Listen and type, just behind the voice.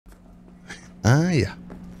Ah ja.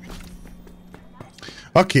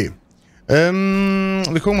 Okay.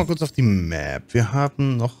 Wir gucken mal kurz auf die Map. Wir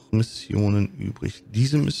haben noch Missionen übrig.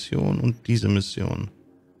 Diese Mission und diese Mission.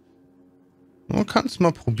 Man kann es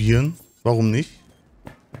mal probieren. Warum nicht?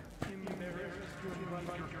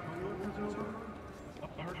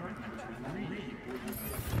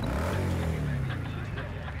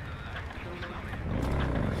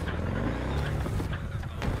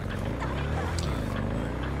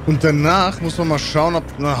 Und danach muss man mal schauen, ob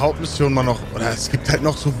eine Hauptmission mal noch... Oder es gibt halt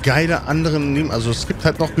noch so geile andere... Also es gibt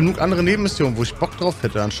halt noch genug andere Nebenmissionen, wo ich Bock drauf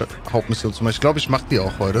hätte, anstatt Hauptmission zum Beispiel. Ich glaube, ich mache die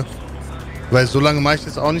auch heute. Weil so lange mache ich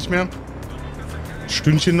das auch nicht mehr. Ein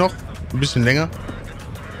Stündchen noch. Ein bisschen länger.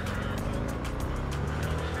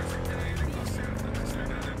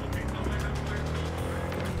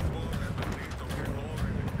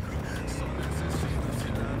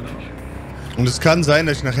 Und es kann sein,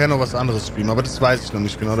 dass ich nachher noch was anderes streame, aber das weiß ich noch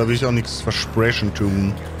nicht genau. Da will ich auch nichts versprechen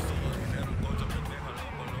tun.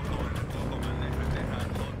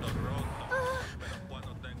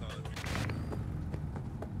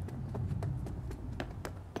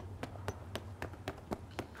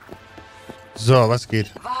 So, was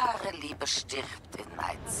geht? Wahre Liebe stirbt in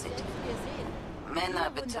Night City.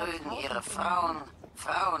 Männer betrügen ihre Frauen,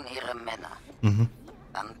 Frauen ihre Männer.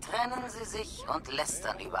 Dann trennen sie sich und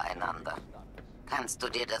lästern übereinander. Kannst du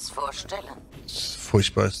dir das vorstellen?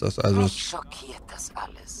 Furchtbar ist das. Also Mich schockiert das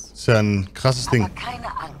alles. ist ja ein krasses Ding. Aber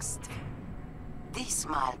keine Angst.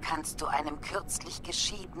 Diesmal kannst du einem kürzlich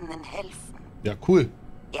Geschiedenen helfen. Ja, cool.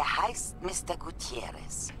 Er heißt Mr.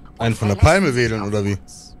 Gutierrez. Einen von der Palme wählen, oder wie?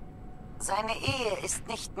 Seine Ehe ist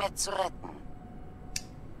nicht mehr zu retten.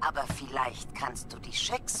 Aber vielleicht kannst du die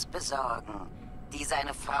Schecks besorgen, die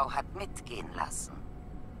seine Frau hat mitgehen lassen.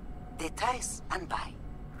 Details anbei.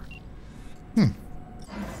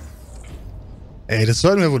 Ey, das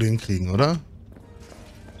sollten wir wohl hinkriegen, oder?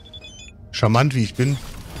 Charmant wie ich bin.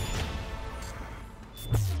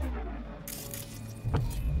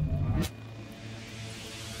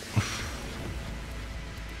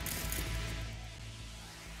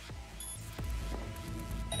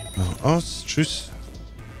 So, aus, tschüss.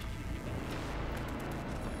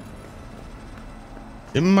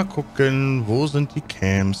 Immer gucken, wo sind die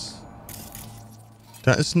Camps?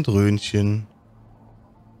 Da ist ein Dröhnchen.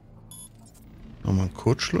 Nochmal ein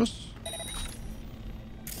Kurzschluss.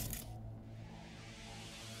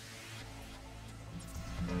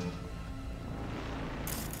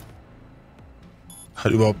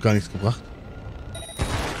 Hat überhaupt gar nichts gebracht.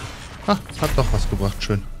 Ah, hat doch was gebracht,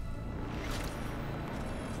 schön.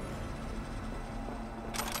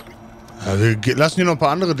 Ja, wir lassen hier noch ein paar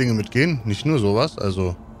andere Dinge mitgehen. Nicht nur sowas,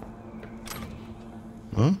 also.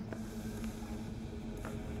 Ja?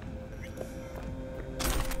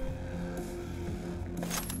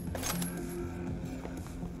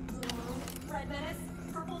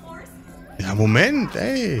 Ja, Moment,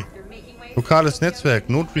 ey. Lokales Netzwerk,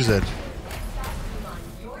 Notreset.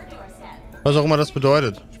 Was auch immer das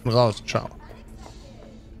bedeutet. Ich bin raus. Ciao.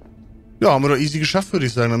 Ja, haben wir doch easy geschafft, würde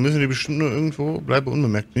ich sagen. Dann müssen wir bestimmt nur irgendwo... Bleibe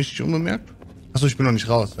unbemerkt. Nicht unbemerkt? Achso, ich bin noch nicht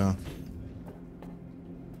raus, ja.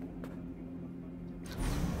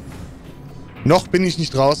 Noch bin ich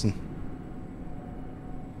nicht draußen.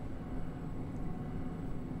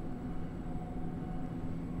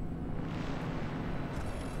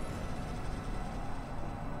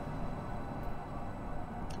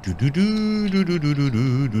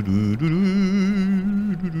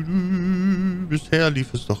 Bisher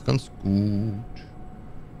lief es doch ganz gut.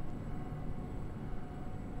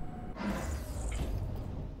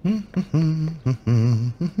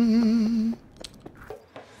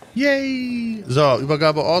 Yay! So,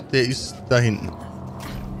 Übergabeort, der ist da hinten.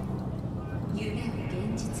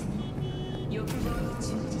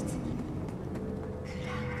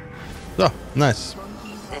 So, nice.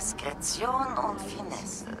 Diskretion und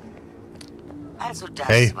Finesse. Also das,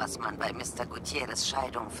 Hey. was man bei Mr. Gutierrez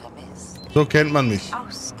Scheidung vermisst. So kennt man mich.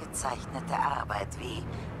 Ausgezeichnete Arbeit wie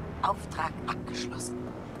Auftrag abgeschlossen.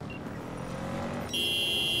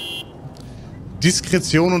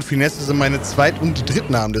 Diskretion und Finesse sind meine Zweit- und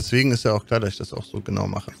Drittnamen. Deswegen ist ja auch klar, dass ich das auch so genau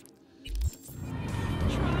mache.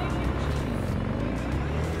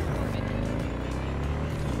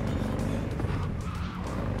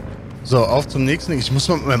 So, auf zum nächsten. Ich muss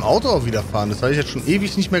mal mit meinem Auto auch wieder fahren. Das habe ich jetzt schon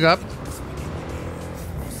ewig nicht mehr gehabt.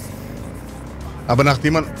 Aber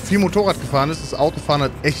nachdem man viel Motorrad gefahren ist, ist das Autofahren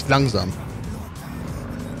halt echt langsam.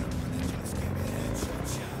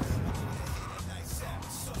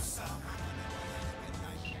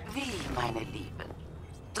 Wie, meine Liebe?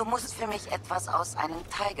 Du musst für mich etwas aus einem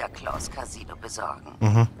Tiger Claws Casino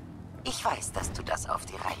besorgen. Ich weiß, dass du das auf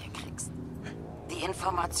die Reihe kriegst. Die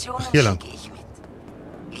Informationen hier lang. schicke ich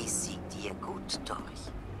mit. Lies sie dir gut durch.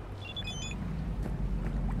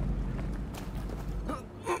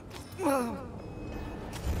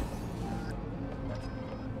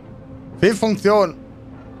 Fehlfunktion.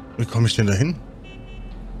 Wie komme ich denn da hin?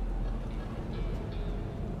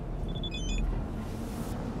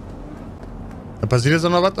 Da passiert jetzt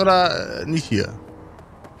auch noch was oder nicht hier?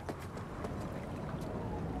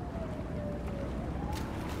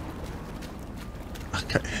 Ach,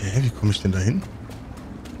 hä? Wie komme ich denn da hin?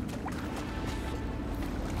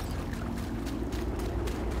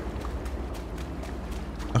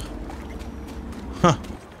 Ach. Ha.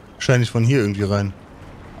 Wahrscheinlich von hier irgendwie rein.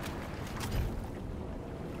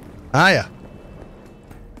 Ah ja.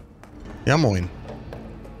 Ja, moin.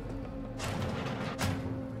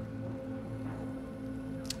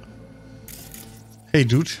 Hey,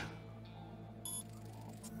 Dude.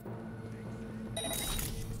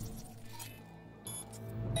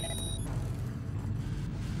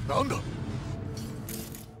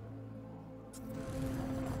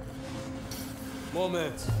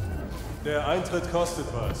 Moment. Der Eintritt kostet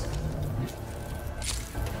was.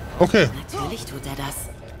 Okay. Natürlich tut er das.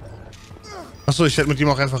 Achso, ich hätte mit ihm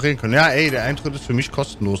auch einfach reden können. Ja, ey, der Eintritt ist für mich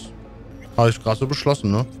kostenlos. Habe ich gerade so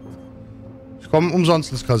beschlossen, ne? Ich komme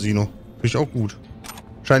umsonst ins Casino. Finde ich auch gut.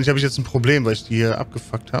 Wahrscheinlich habe ich jetzt ein Problem, weil ich die hier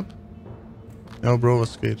abgefuckt habe. Yo, Bro,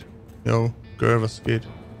 was geht? Yo, Girl, was geht?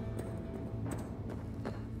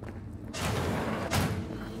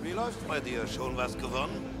 Wie läuft's bei dir? Schon was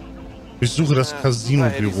gewonnen? Ich suche das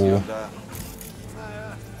Casino-Büro.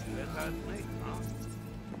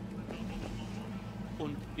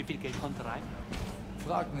 Und wie viel Geld kommt rein?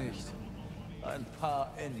 Frag nicht. Ein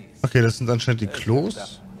paar Ennis. Okay, das sind anscheinend die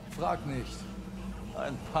Klos. Frag nicht.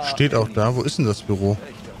 Ein paar Steht auch Ennis. da. Wo ist denn das Büro?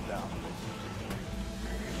 Echter Lärm.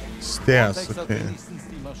 Stairs, Cortex hat okay. wenigstens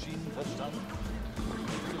die Maschinen verstanden.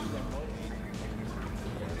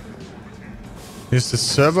 Hier ist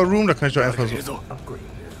das Server Room, da kann ich doch einfach so.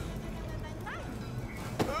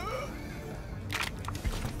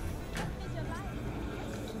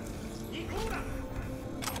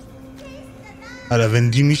 Alter,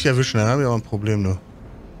 wenn die mich erwischen, dann habe ich auch ein Problem, nur.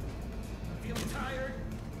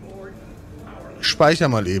 Ich speichere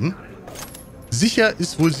mal eben. Sicher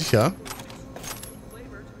ist wohl sicher.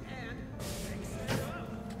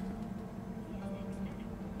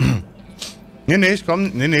 Nee, ich komm.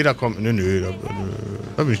 Nee, da kommt. Nee,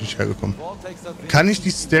 da bin ich nicht hergekommen. Kann ich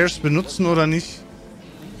die Stairs benutzen oder nicht?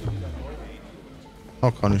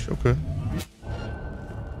 Oh, kann ich, okay.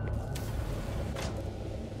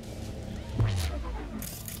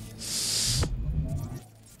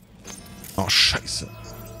 Oh, scheiße.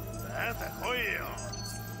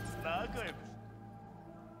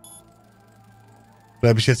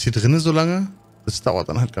 Bleibe ich jetzt hier drinnen so lange? Das dauert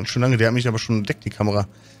dann halt ganz schön lange. Der hat mich aber schon entdeckt, die Kamera.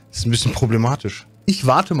 Das ist ein bisschen problematisch. Ich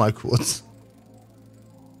warte mal kurz.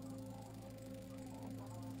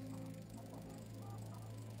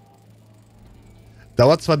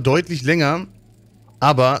 Dauert zwar deutlich länger,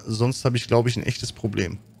 aber sonst habe ich, glaube ich, ein echtes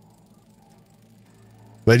Problem.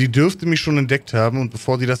 Weil die dürfte mich schon entdeckt haben und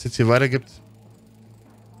bevor die das jetzt hier weitergibt...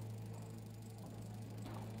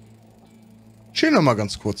 Chill noch mal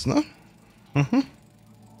ganz kurz, ne? Mhm.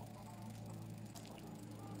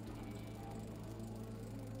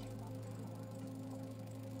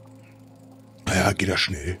 Naja, geht ja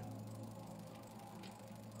schnell.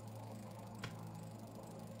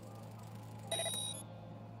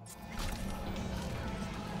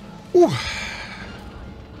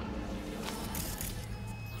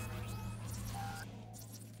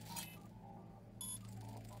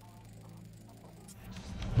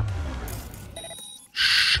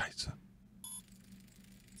 Scheiße.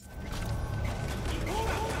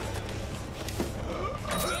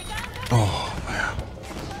 Oh, ja.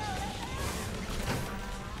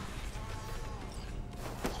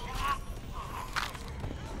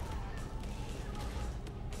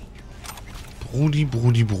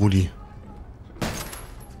 Brudi.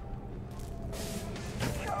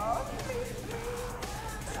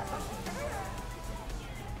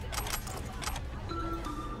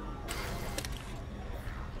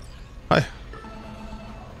 Hi.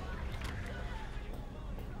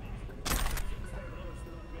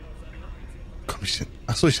 Komm ich denn?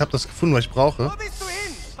 Achso, ich habe das gefunden, was ich brauche. Wo bist du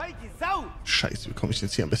hin? Falke Sau! Scheiße, wie komme ich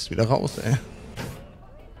jetzt hier am besten wieder raus, ey?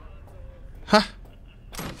 Ha!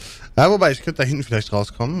 Ja, wobei, ich könnte da hinten vielleicht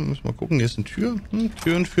rauskommen. Müssen wir mal gucken, hier ist eine Tür.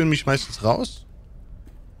 Türen führen mich meistens raus.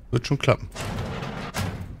 Wird schon klappen.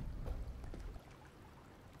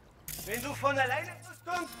 Wenn du von alleine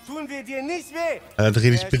kommst, tun wir dir nicht weh.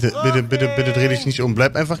 Dreh dich bitte dreh dich nicht um.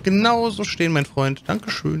 Bleib einfach genau so stehen, mein Freund.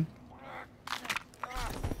 Dankeschön.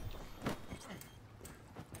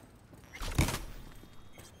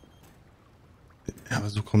 Aber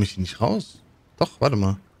so komme ich hier nicht raus. Doch, warte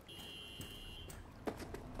mal.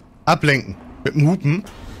 Ablenken. Mit dem Hupen.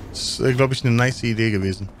 Das ist, glaube ich, eine nice Idee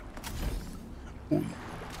gewesen. Ui,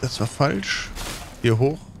 das war falsch. Hier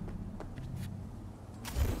hoch.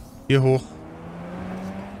 Hier hoch.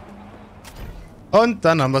 Und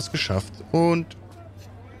dann haben wir es geschafft. Und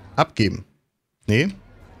abgeben. Nee.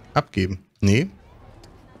 Abgeben. Nee.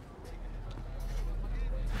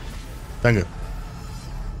 Danke.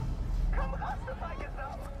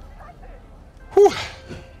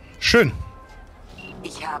 Schön.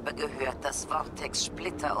 Ich habe gehört, dass Vortex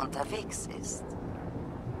Splitter unterwegs ist.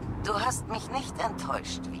 Du hast mich nicht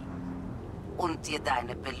enttäuscht, wie? Und dir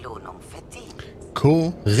deine Belohnung verdient.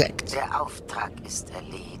 Korrekt. Der Auftrag ist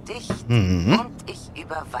erledigt und ich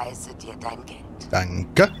überweise dir dein Geld.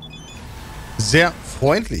 Danke. Sehr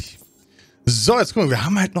freundlich. So, jetzt gucken wir. Wir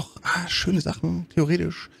haben halt noch schöne Sachen,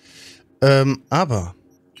 theoretisch. Aber...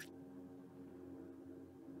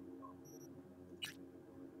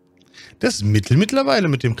 Das ist mittlerweile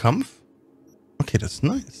mit dem Kampf. Okay, das ist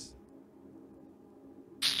nice.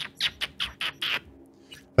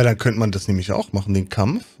 Weil dann könnte man das nämlich auch machen, den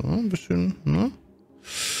Kampf. Ja, ein bisschen, ne?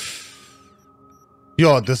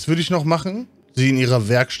 Ja, das würde ich noch machen. Sie in ihrer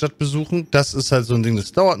Werkstatt besuchen. Das ist halt so ein Ding,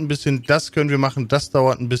 das dauert ein bisschen. Das können wir machen, das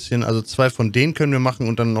dauert ein bisschen. Also 2 von denen können wir machen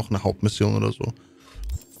und dann noch eine Hauptmission oder so.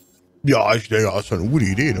 Ja, ich denke, ja, ist eine gute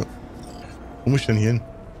Idee, ne? Wo muss ich denn hier hin?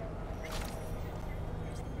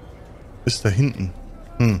 Bis da hinten.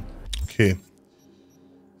 Okay.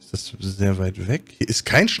 Ist das sehr weit weg? Hier ist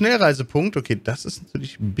kein Schnellreisepunkt. Okay, das ist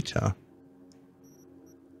natürlich bitter.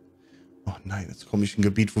 Oh nein, jetzt komme ich in ein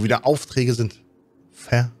Gebiet, wo wieder Aufträge sind.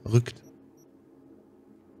 Verrückt.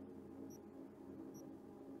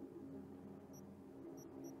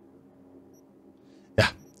 Ja,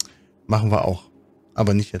 machen wir auch.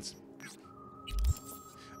 Aber nicht jetzt.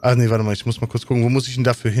 Ah, nee, warte mal, ich muss mal kurz gucken. Wo muss ich denn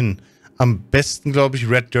dafür hin? Am besten, glaube ich,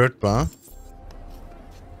 Red Dirt Bar.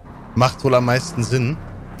 Macht wohl am meisten Sinn.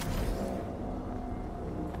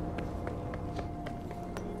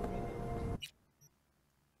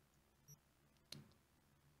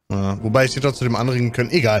 Ja, wobei ich hätte auch zu dem anderen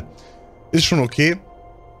können. Egal. Ist schon okay.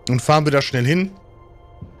 Und fahren wir da schnell hin.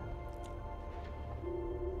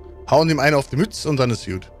 Hauen dem einen auf die Mütze und dann ist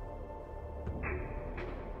gut.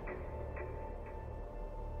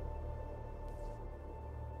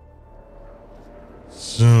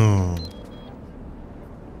 So.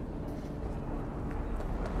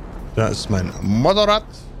 Da ist mein Motorrad.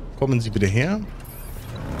 Kommen Sie bitte her.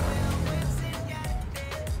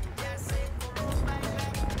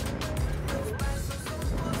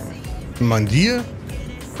 Man, die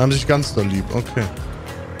haben sich ganz doll lieb. Okay.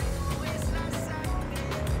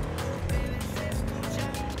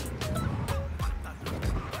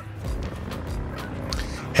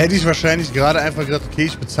 Hätte ich wahrscheinlich gerade einfach gesagt, okay,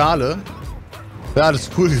 ich bezahle. Wäre alles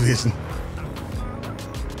cool gewesen.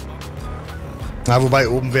 Na, wobei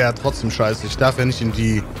oben wäre ja trotzdem scheiße. Ich darf ja nicht in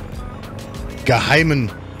die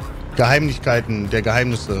Geheimlichkeiten der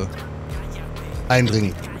Geheimnisse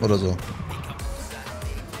eindringen oder so.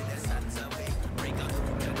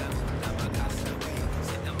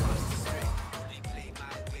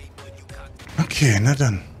 Okay, na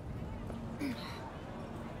dann.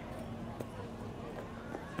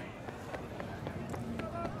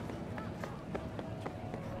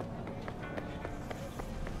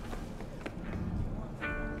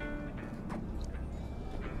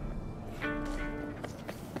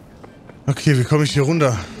 Okay, wie komme ich hier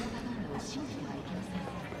runter?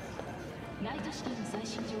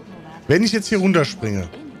 Wenn ich jetzt hier runterspringe.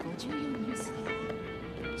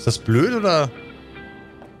 Ist das blöd oder?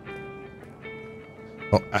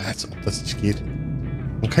 Oh, als ob das nicht geht.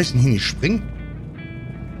 Wo kann ich denn hier nicht springen?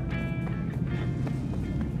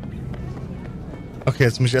 Okay,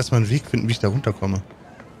 jetzt muss ich erstmal einen Weg finden, wie ich da runterkomme.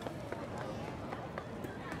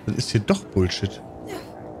 Dann ist hier doch Bullshit.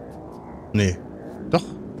 Nee, doch.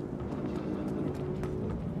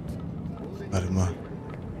 Warte mal.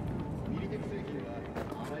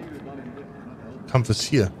 Kampf ist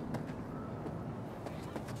hier.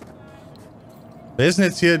 Wer ist denn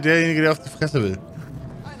jetzt hier derjenige, der auf die Fresse will?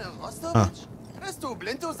 Bist du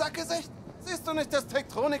blind, du Sackgesicht? Siehst du nicht das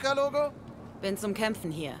Tektroniker-Logo? Bin zum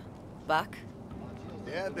Kämpfen hier. Buck?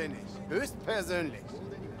 Der bin ich. Höchstpersönlich.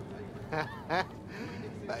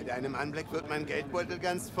 Bei deinem Anblick wird mein Geldbeutel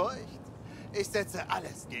ganz feucht. Ich setze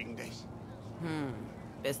alles gegen dich.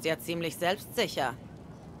 Bist ja ziemlich selbstsicher.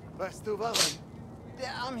 Weißt du warum?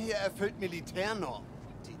 Der Arm hier erfüllt Militärnormen.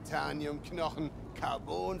 Titaniumknochen,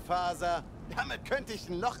 Carbonfaser. Damit könnte ich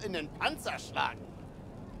ein Loch in den Panzer schlagen.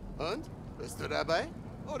 Und? Bist du dabei?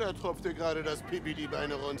 Oder tropft dir gerade das Pipi die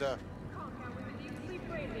Beine runter?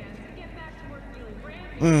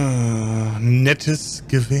 Nettes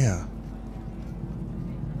Gewehr.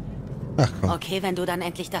 Ach komm. Okay, wenn du dann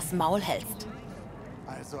endlich das Maul hältst.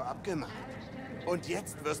 Also abgemacht. Und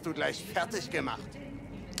jetzt wirst du gleich fertig gemacht.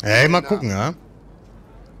 Hey, mal gucken, ja?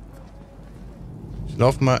 Ich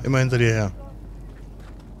laufe mal immer hinter dir her.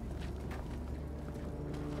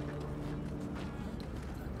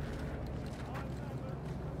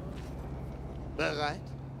 Bereit?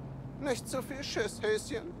 Nicht zu viel Schiss,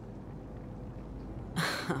 Häschen.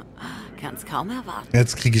 Kann's kaum erwarten.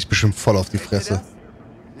 Jetzt kriege ich bestimmt voll auf die Fresse.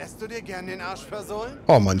 Lässt du dir gern den Arsch versohlen?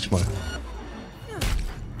 Oh, manchmal.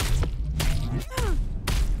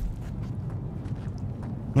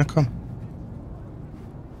 Na komm.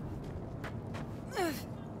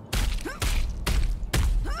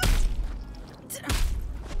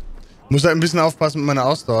 Muss halt ein bisschen aufpassen mit meiner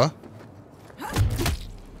Ausdauer.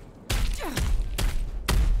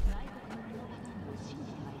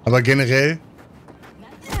 Aber generell...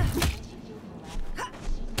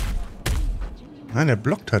 Nein, der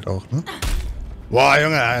blockt halt auch, ne? Boah,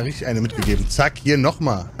 Junge, da hat richtig eine mitgegeben. Zack, hier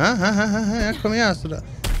nochmal. Ja, komm her, hast du da.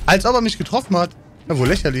 Als ob er mich getroffen hat. Ja, wohl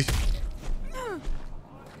lächerlich.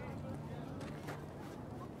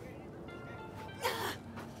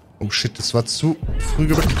 Oh shit, das war zu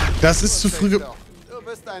früh Das ist zu früh Du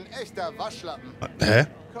bist ein echter Waschlappen. Hä?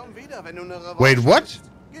 Komm wieder, wenn du eine Revanche Wait, what? willst.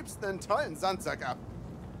 Gibst einen tollen Sandsack ab.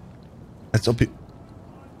 Als ob ich...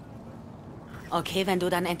 Okay, wenn du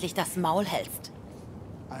dann endlich das Maul hältst.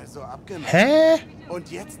 Also abgemacht. Hä? Und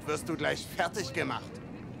jetzt wirst du gleich fertig gemacht.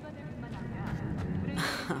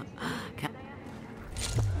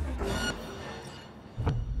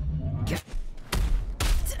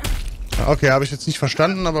 Okay, habe ich jetzt nicht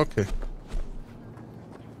verstanden, aber okay.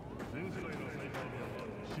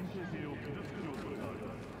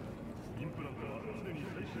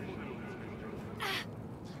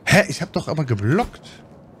 Hä? Ich habe doch aber geblockt.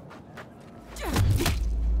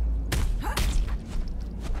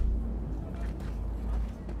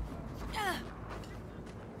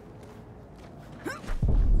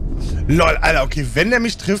 Lol, Alter, okay, wenn der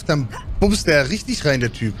mich trifft, dann bumst der richtig rein,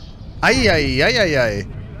 der Typ. Eieieiei.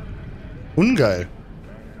 Ungeil.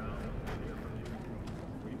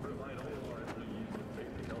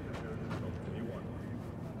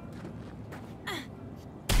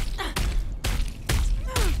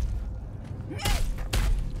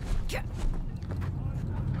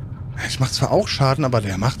 Ich mach zwar auch Schaden, aber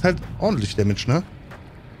der macht halt ordentlich Damage, ne?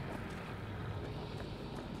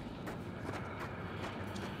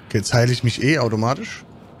 Okay, jetzt heile ich mich eh automatisch.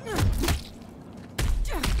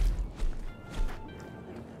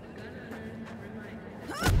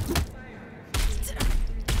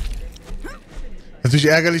 Natürlich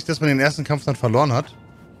ärgerlich, dass man den ersten Kampf dann verloren hat.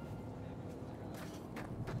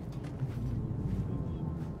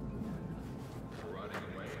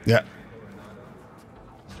 Ja.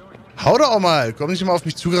 Hau doch auch mal. Komm nicht immer auf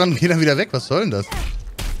mich zugerannt und geh dann wieder weg. Was soll denn das?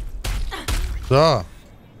 So.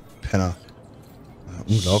 Penner. Ja,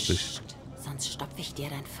 unglaublich. Sonst stopf ich dir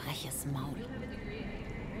dein freches Maul.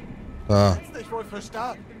 So. Hältst dich wohl für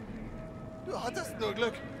stark. Du hattest nur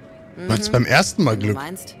Glück. Du hattest beim ersten Mal Glück.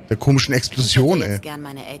 Der komischen Explosion, ey. Ich gern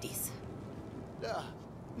meine Eddies. Ja,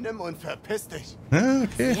 nimm und verpiss dich. Ja,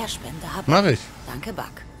 okay. Ja, Spende hab Mach ich. Danke, Buck.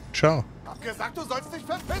 Ciao. Hab gesagt, du sollst dich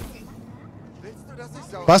verpissen. Willst du, dass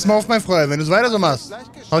ich sauer Pass mal auf, mein Freund. Wenn du es weiter so machst,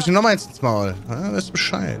 hau ich dir noch mal eins ins Maul. Ja, weißt du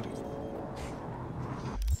Bescheid.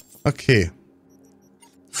 Okay.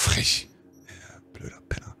 Frech. Ja, blöder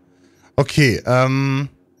Penner. Okay,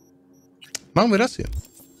 machen wir das hier.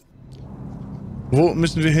 Wo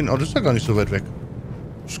müssen wir hin? Oh, das ist ja gar nicht so weit weg.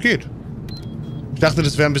 Es geht. Ich dachte,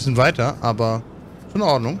 das wäre ein bisschen weiter, aber ist in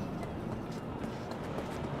Ordnung.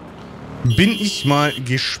 Bin ich mal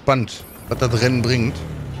gespannt, was das Rennen bringt.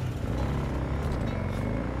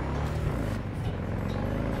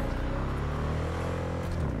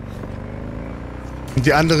 Und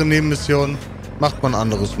die andere Nebenmission macht man ein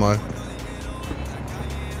anderes Mal.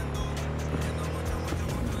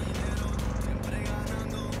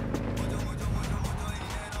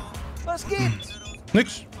 Was gibt's?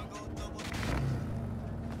 Nix.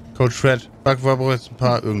 Coach Fred. Buck braucht jetzt ein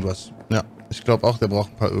paar irgendwas. Ja, ich glaube auch, der braucht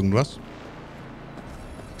ein paar irgendwas.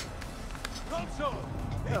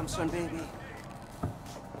 Komm schon, Baby.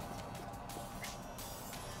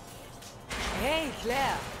 Hey,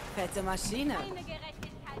 Claire. Fette Maschine.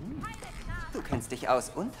 Du kennst dich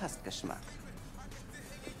aus und hast Geschmack.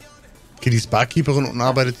 Okay, die ist Barkeeperin und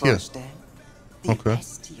arbeitet hier. Die Okay.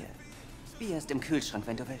 Bestie. Bier ist im Kühlschrank,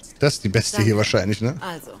 wenn du willst. Das ist die Beste Danke. hier wahrscheinlich, ne?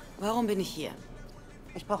 Also, warum bin ich hier?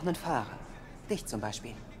 Ich brauche einen Fahrer. Dich zum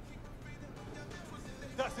Beispiel.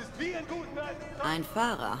 Das ist wie in guten alten Ein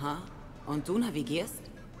Fahrer, ha? Und du navigierst?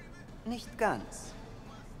 Nicht ganz.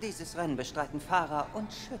 Dieses Rennen bestreiten Fahrer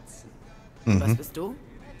und Schützen. Was bist du?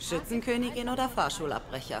 Schützenkönigin oder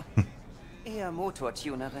Fahrschulabbrecher? Eher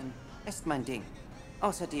Motortunerin. Ist mein Ding.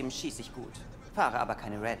 Außerdem schieße ich gut. Fahre aber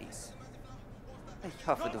keine Rallyes. Ich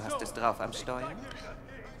hoffe, du hast es drauf am Steuer.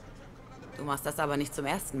 Du machst das aber nicht zum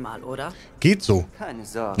ersten Mal, oder? Geht so. Keine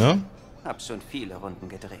Sorge. Ja? Hab schon viele Runden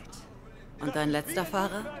gedreht. Und dein letzter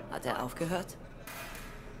Fahrer? Hat er aufgehört?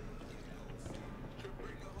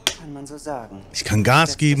 Kann man so sagen. Ich kann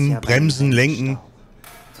Gas geben, bremsen, lenken.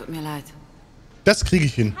 Tut mir leid. Das kriege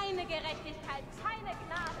ich hin. Keine Gerechtigkeit, keine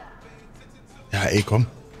Gnade. Ja, ey, komm.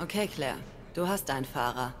 Okay, Claire. Du hast einen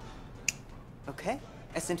Fahrer. Okay,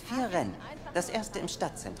 es sind 4 Rennen. Das erste im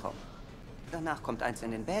Stadtzentrum. Danach kommt eins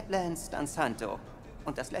in den Badlands, dann Santo.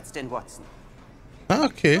 Und das letzte in Watson. Ah,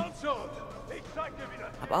 okay.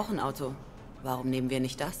 Hab auch ein Auto. Warum nehmen wir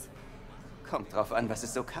nicht das? Kommt drauf an, was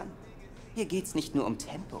es so kann. Hier geht's nicht nur um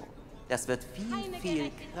Tempo. Das wird viel,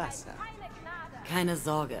 viel krasser. Keine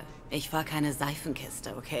Sorge. Ich fahr keine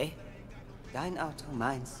Seifenkiste, okay? Dein Auto,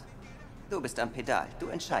 meins. Du bist am Pedal, du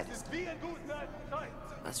entscheidest.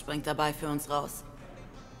 Was springt dabei für uns raus?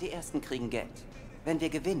 Die Ersten kriegen Geld. Wenn wir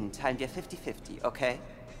gewinnen, teilen wir 50-50, okay?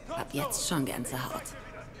 Hab jetzt schon Gänsehaut.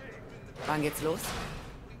 Wann geht's los?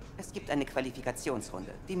 Es gibt eine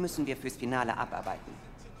Qualifikationsrunde. Die müssen wir fürs Finale abarbeiten.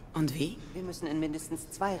 Und wie? Wir müssen in mindestens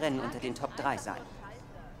 2 Rennen unter den Top 3 sein.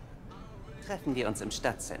 Treffen wir uns im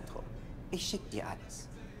Stadtzentrum. Ich schick dir alles.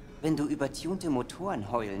 Wenn du übertunte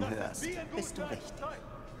Motoren heulen hörst, bist du richtig.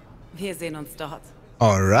 Wir sehen uns dort.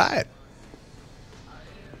 Alright.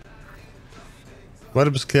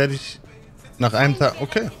 Warte, bis Claire dich nach einem Tag...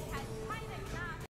 Okay.